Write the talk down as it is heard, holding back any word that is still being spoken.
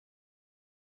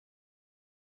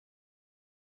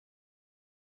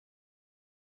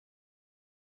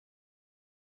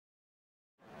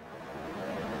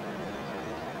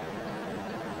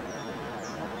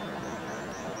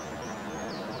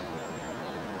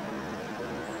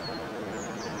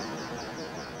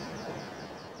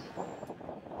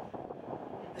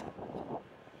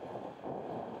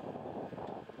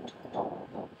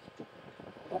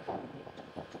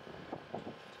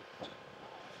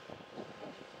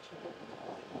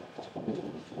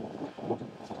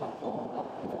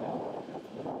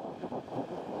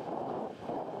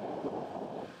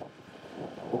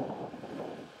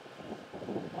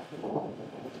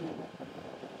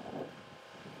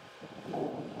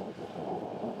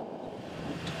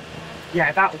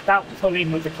Yeah, that will pull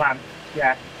in with the clamp.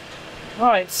 Yeah.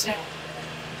 Right.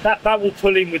 That will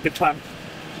pull in with the clamp.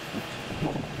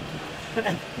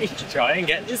 You should try and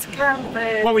get this clamp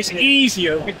there. Well, it's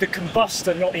easier with the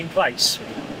combustor not in place.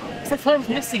 So something's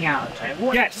missing out of there.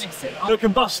 What yes, is missing? the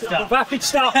combustor, the rapid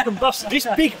start combustor. This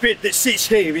big bit that sits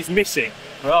here is missing.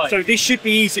 Right. So this should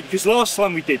be easy, because last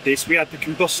time we did this, we had the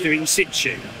combustor in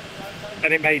situ,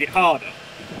 and it made it harder.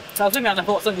 So I was looking at and I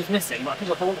thought something was missing, but I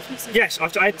think I thought it was missing. Yes, I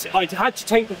had to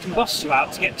take the combustor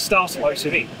out to get the starter motor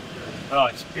in.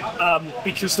 Right.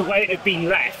 Because the way it had been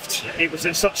left, it was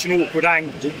at such an awkward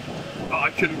angle that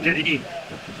I couldn't get it in.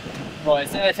 Right,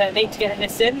 is there a technique to getting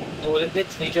this in? Or is it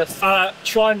literally just...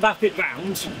 try and wrap it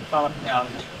round yeah.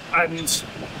 and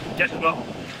get them up.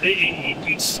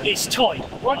 It's tight.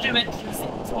 What do you mention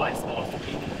zip ties?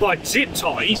 Right, zip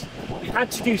ties. We had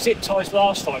to do zip ties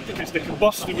last time because the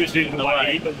combustor was in the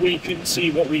way and we couldn't see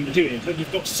what we were doing. But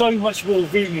you've got so much more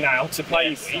room now to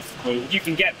play with. You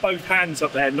can get both hands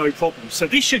up there, no problem. So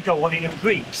this should go on in a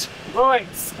breeze. Right.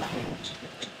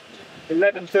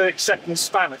 11/32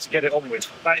 spanner to get it on with.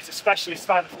 That is a specialist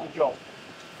spanner for the job.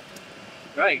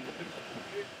 Great.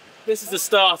 This is the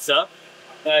starter.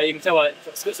 You can tell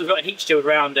we've got a heat shield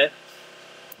around it.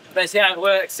 Basically how it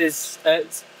works is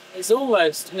it's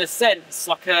almost, in a sense,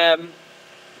 like a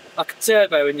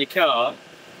turbo in your car.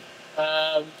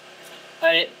 And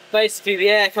it basically, the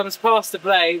air comes past the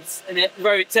blades and it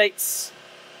rotates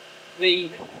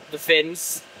the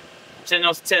fins, which then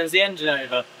also turns the engine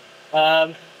over.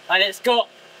 And it's got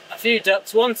a few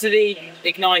ducts, one to the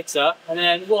igniter and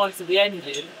then one to the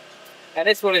engine, and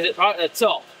this one is right at the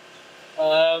top.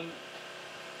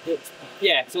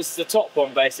 Yeah, so this is the top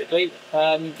one basically,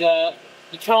 and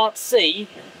you can't see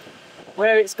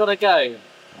where it's got to go.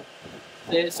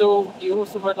 So it's all, you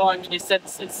also rely on your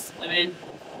sensors. I mean,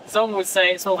 some would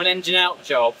say it's more of an engine out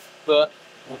job, but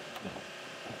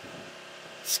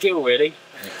skill really.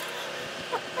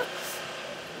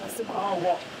 That's the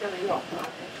what going on.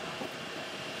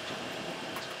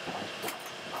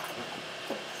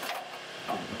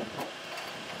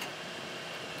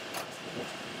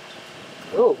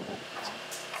 Oh,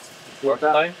 what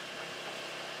that?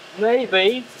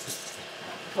 Maybe.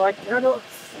 I cannot.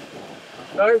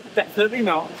 No, definitely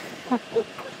not.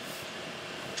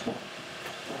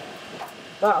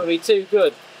 That would be too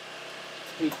good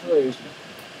to be true.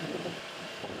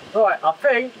 Right, I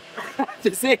think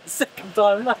to see it second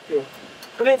time lucky,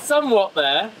 but it's somewhat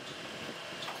there.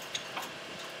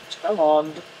 Come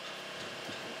on.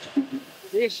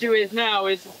 The issue is now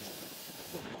is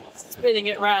spinning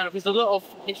it round because a lot of,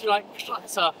 if you like,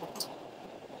 clutter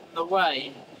in the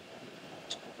way.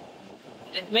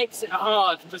 It makes it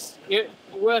hard because you're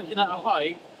working at a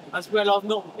height as well as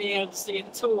not being able to see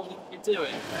at all what you're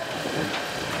doing.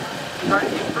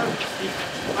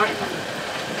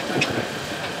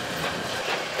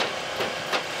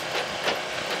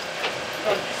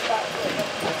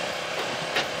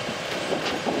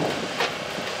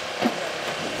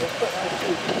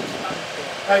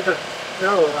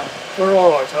 We're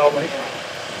all right, aren't we?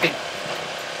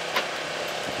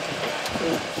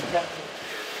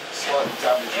 Slightly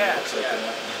damaged. Yeah.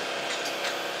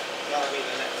 That'll be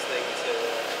the next thing to.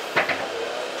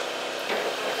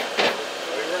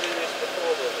 Are we running this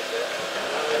before the visit?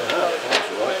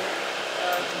 That's right.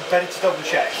 Better to double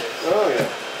check Oh yeah.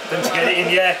 than to get it in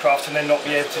the aircraft and then not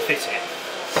be able to fit it.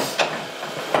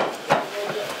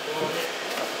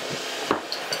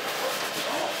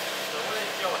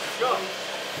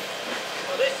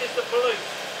 Well, this is the balloon,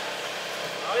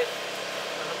 right?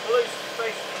 And the balloon is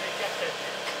basically a jet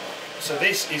engine. So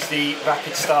this is the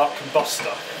rapid start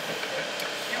combustor.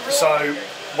 So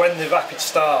when the rapid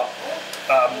start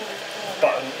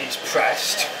button is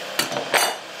pressed,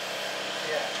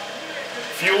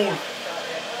 fuel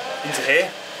into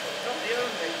here,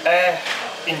 air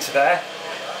into there,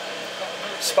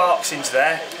 sparks into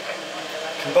there,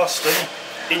 combustion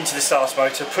into the starter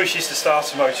motor, pushes the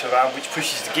starter motor around, which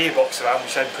pushes the gearbox around,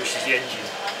 which then pushes the engine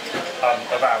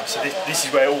around. So this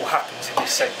is where it all happens in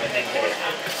this segment in here.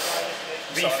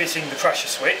 Refitting the pressure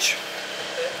switch.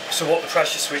 So what the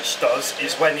pressure switch does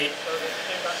is when the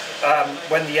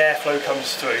airflow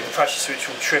comes through, the pressure switch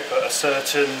will trip at a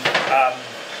certain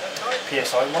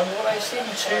PSI. What is it?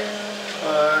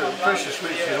 Pressure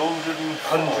switch is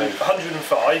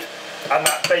 105, and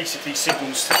that basically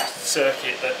signals to the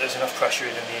circuit that there's enough pressure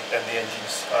in and the engine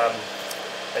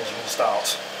can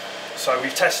start. So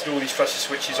we've tested all these pressure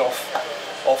switches off,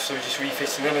 so we're just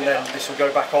refitting them, and then this will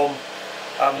go back on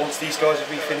once these guys have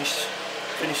finished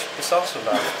the starter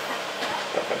valve.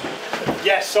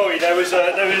 Yeah, sorry, the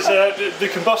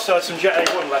combustor had some Jet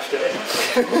A1 left in it.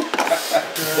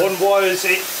 One wires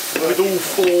it with all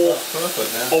four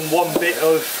on one bit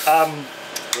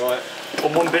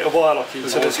of wire locking.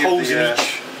 So there's holes in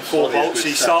each 4 bolts. So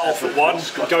you start off at one,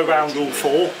 go round all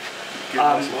 4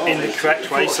 in the correct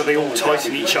way, so they all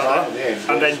tighten each other,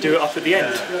 and then do it up at the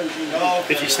end.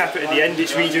 If you snap it at the end,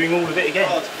 it's redoing all of it again.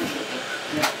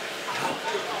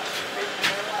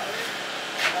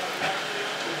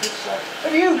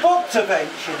 Have you booked a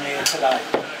bench in here today?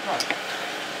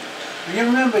 You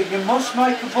remember, you must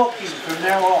make a booking from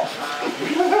now on.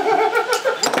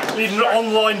 We need an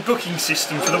online booking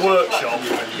system for the workshop.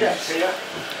 Yes.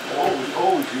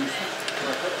 Always use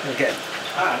Again.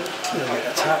 And you'll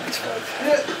get attacked.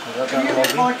 Can you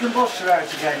get my combustor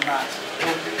out again, Matt?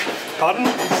 Pardon?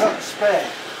 Is that the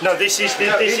spare? No, this is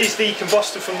the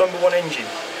combustor from #1 engine.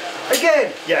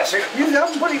 Again? Yes. You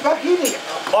haven't put it back in here.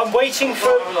 I'm waiting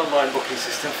for an online booking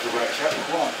system for the workshop.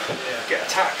 Right. Get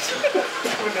attacked.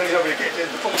 Wouldn't know you're going to get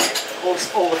in the bucket.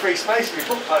 All the free space we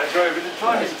booked by the drove in and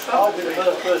trying it. I'll be the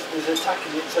first person who's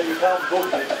attacking it so you can't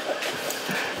book it.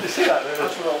 You see that?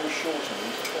 That's what I was short of.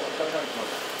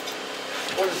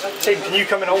 What is it? Tim, can you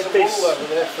come and hold this? All over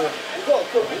there for... You've got a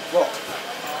couple. What?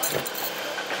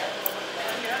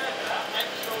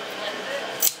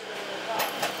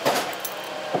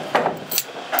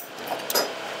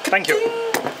 Thank you.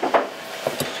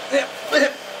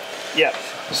 Yeah.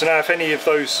 So now if any of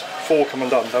those 4 come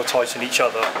undone, they'll tighten each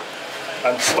other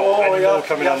and stop any more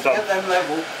coming undone. Get them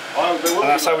level. And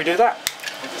that's how we do that.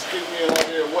 Just give me an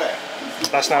idea of where.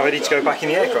 That's now ready to go back in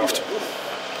the aircraft.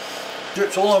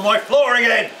 Drips all on my floor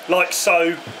again. Like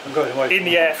so, I'm going away. in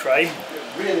the airframe,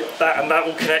 Really? that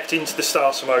will connect into the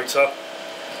starter motor.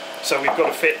 So we've got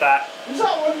to fit that Is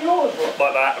that one of yours? What?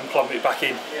 like that and plumb it back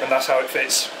in, and that's how it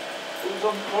fits. It was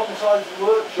on the wrong side of the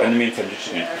workshop. In the meantime,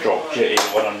 just going to drop Jet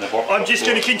A1 on the workshop. I'm just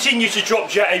going to continue to drop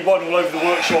Jet A1 all over the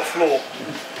workshop floor.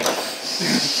 This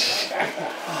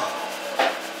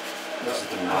is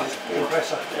the massive board.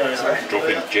 Compressor.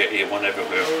 Dropping Jet A1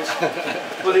 everywhere.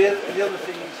 Well, the other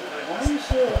thing is, why is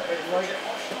like,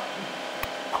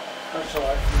 that's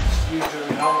alright, it's used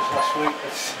during hours last week.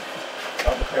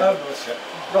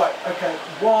 Right, okay,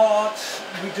 what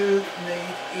we do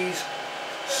need is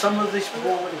some of this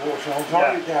board water. I'll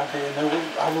drive it down here and then we'll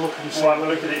have a look and see. We'll have a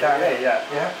look at it down here, yeah.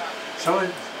 Yeah? So I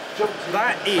jump to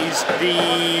That is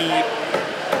the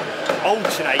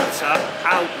alternator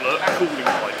outlet cooling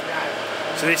pipe.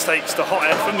 So this takes the hot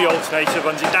air from the alternator,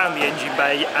 runs it down the engine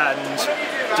bay and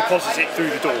deposits it through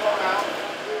the door.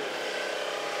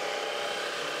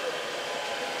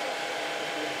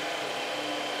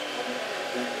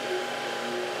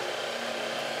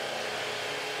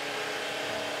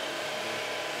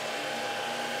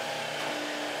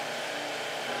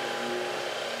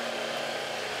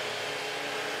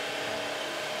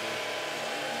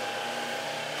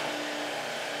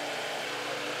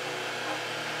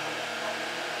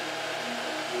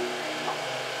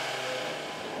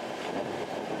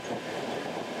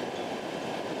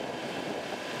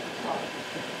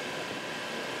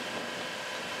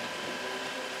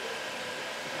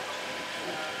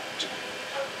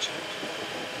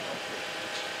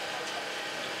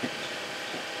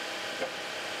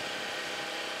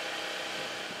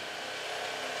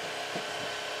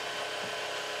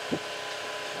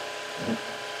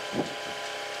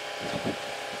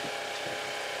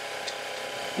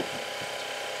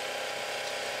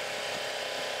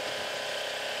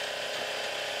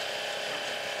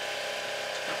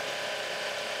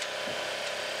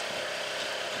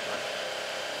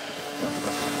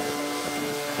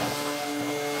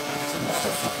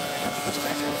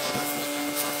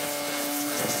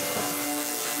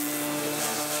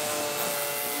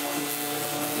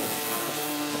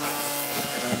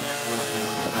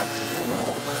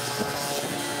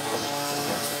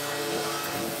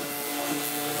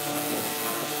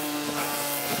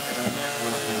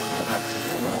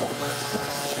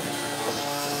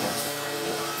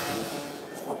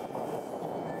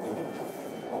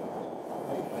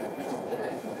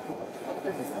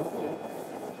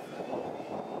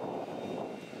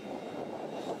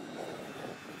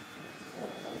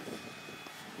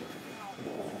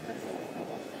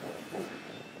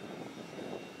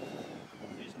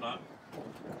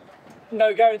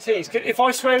 No guarantees. If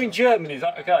I swear in German, is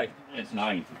that okay? It's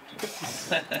 9.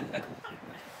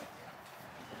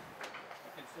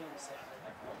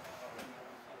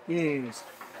 Yes.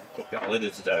 Got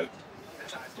lidded out.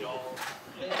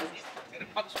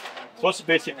 What's the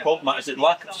basic problem, Matt? Is it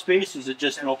lack of space? Is it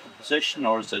just an open position,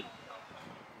 or is it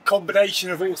Combination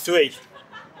of all 3.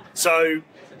 So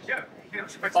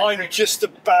I'm just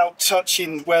about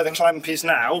touching where the clamp is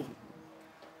now.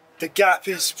 The gap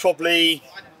is probably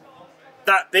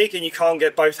that big and you can't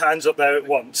get both hands up there at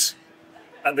once.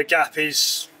 And the gap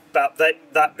is about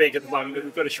that big at the moment that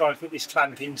we've got to try and put this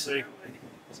clamp into.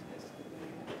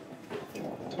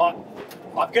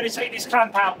 I'm going to take this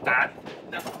clamp out now.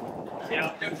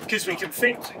 Yeah, because we can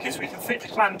fit the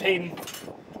clamp in.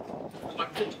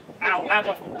 Ow,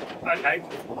 okay.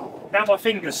 Now my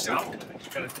finger's stuck.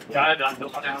 Yeah, I don't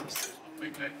look down.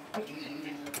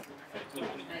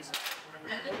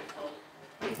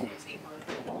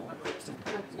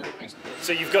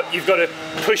 So you've got to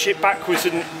push it backwards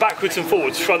and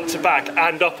forwards, front to back,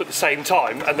 and up at the same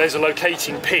time. And there's a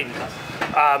locating pin,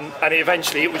 and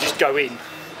eventually it will just go in.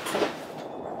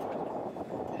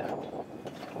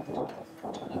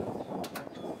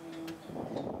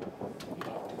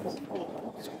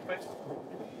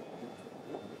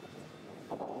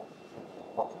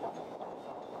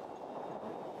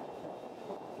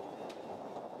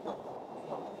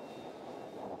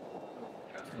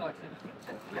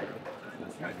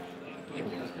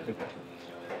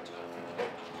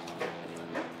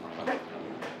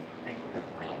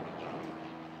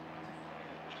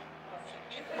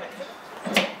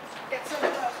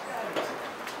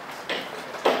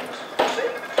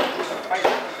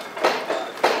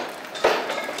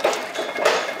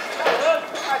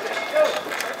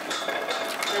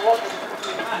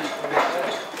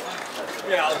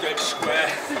 Yeah, I'll do it square.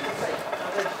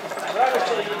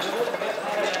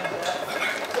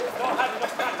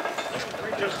 We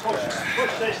just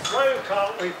push this through,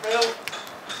 can't we, Phil?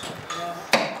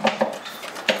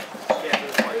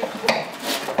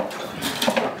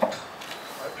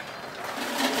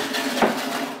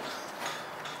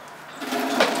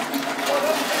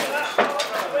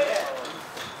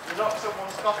 You knocked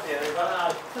someone's coffee here, is that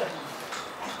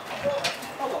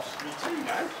I lost me too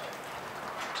now.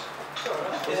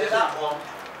 Is it that one?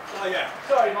 Oh yeah.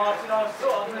 Sorry, Martin, I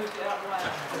thought I moved it out the way.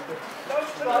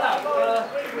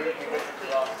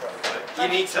 You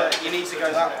need to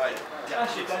go that way.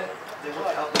 Actually, don't.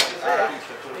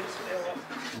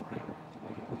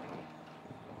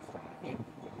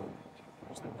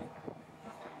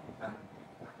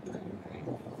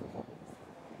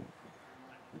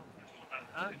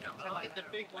 The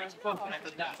big one's popping at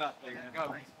the neck.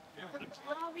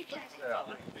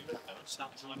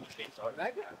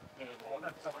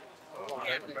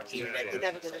 You're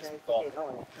never going to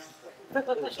know.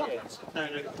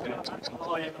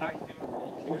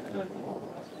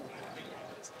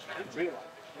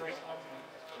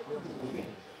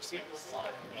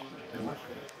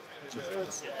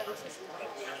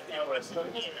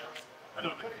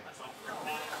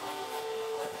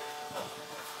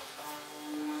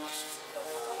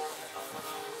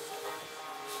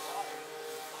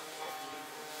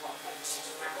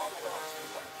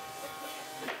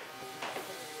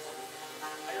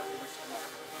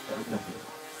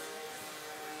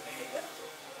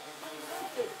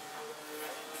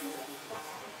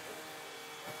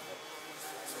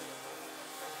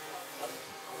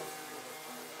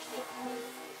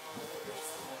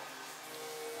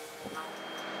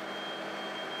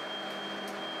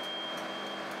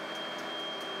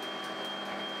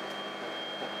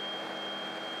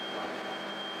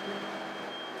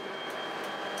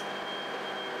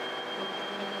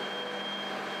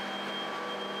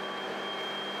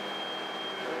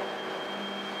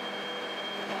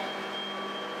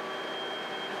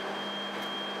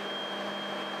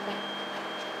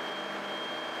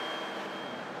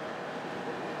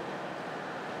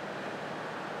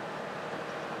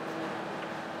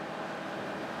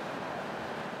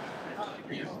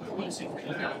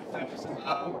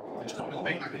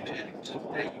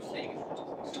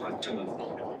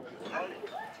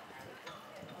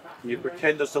 You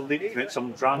pretend there's a leak with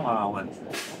some drama on it.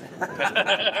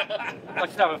 I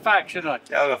should have a fag,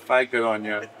 shouldn't I? Have a faggot on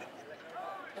you.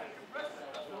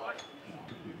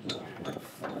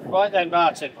 Right then,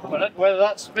 Martin, whether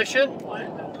that's sufficient?